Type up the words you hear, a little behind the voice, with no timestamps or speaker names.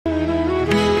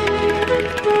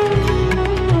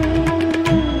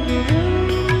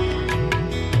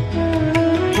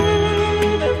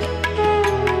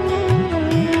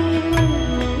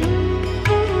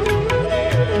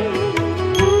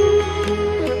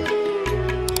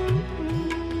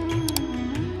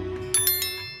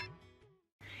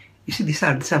see, these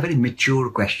are very mature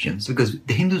questions, because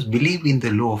the Hindus believe in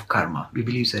the law of karma. We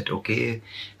believe that, okay,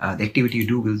 the activity you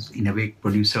do will in a way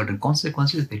produce certain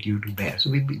consequences that you have to bear. So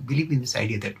we believe in this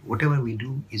idea that whatever we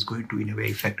do is going to in a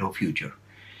way affect our future.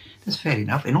 That's fair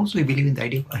enough. And also we believe in the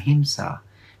idea of ahimsa,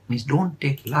 means don't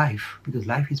take life, because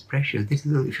life is precious. This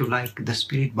is, if you like, the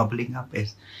spirit bubbling up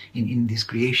as in this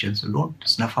creation. So don't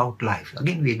snuff out life.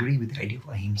 Again, we agree with the idea of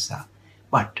ahimsa.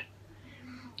 But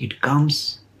it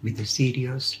comes with a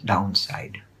serious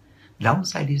downside.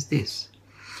 Downside is this.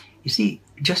 You see,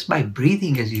 just by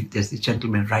breathing, as the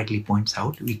gentleman rightly points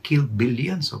out, we kill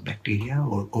billions of bacteria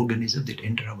or organisms that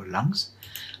enter our lungs.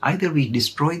 Either we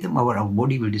destroy them, our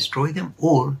body will destroy them,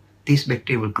 or these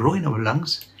bacteria will grow in our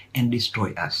lungs and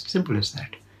destroy us. Simple as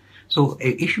that. So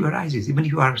an issue arises, even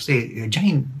if you are, say, a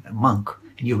Jain monk,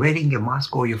 and you're wearing a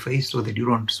mask over your face so that you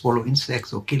don't swallow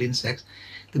insects or kill insects,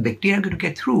 the bacteria are going to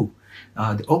get through.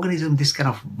 The organism, this kind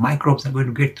of microbes are going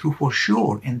to get through for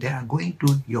sure, and they are going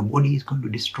to, your body is going to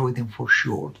destroy them for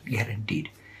sure, guaranteed.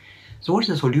 So what's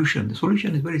the solution? The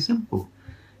solution is very simple.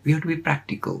 We have to be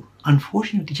practical.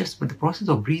 Unfortunately, just by the process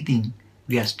of breathing,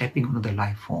 we are stepping on the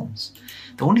life forms.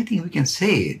 The only thing we can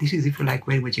say, this is, if you like,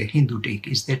 very much a Hindu take,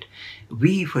 is that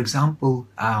we, for example,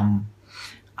 are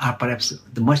perhaps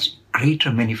the much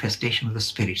greater manifestation of the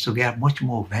spirit. So we are much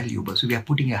more valuable. So we are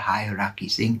putting a hierarchy,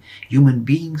 saying human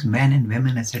beings, men and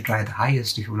women, etc., are the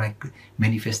highest, if you like,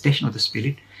 manifestation of the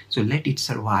spirit. So let it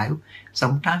survive.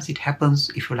 Sometimes it happens,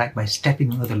 if you like, by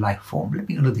stepping on another life form. Let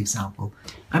me give another example.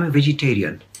 I'm a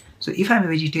vegetarian. So if I'm a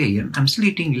vegetarian, I'm still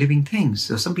eating living things.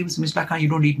 So some people say, Mr. Lakhani, you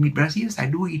don't eat meat. But I say, yes, I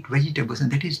do eat vegetables,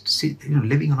 and that is,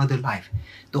 living another life.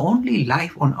 The only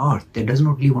life on earth that does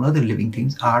not live on other living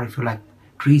things are, if you like,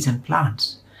 trees and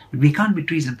plants. But we can't be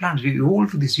trees and plants. We evolved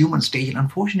to this human stage, and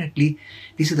unfortunately,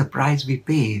 this is the price we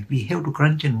pay. We have to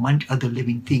crunch and munch other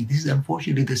living things. This is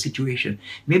unfortunately the situation.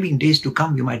 Maybe in days to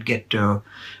come, we might get,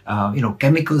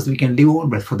 chemicals we can live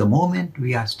on, but for the moment,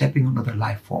 we are stepping on another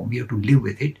life form. We have to live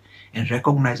with it and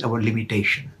recognize our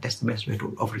limitation. That's the best way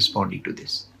of responding to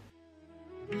this.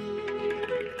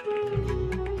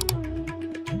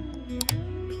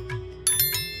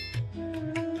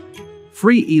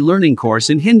 Free e-learning course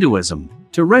in Hinduism.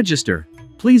 To register,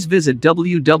 please visit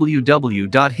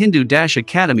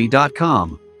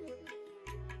www.hindu-academy.com.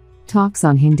 Talks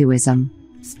on Hinduism.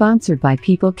 Sponsored by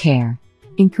People Care.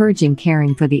 Encouraging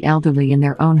caring for the elderly in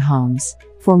their own homes.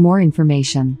 For more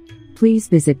information, please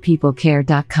visit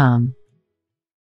peoplecare.com.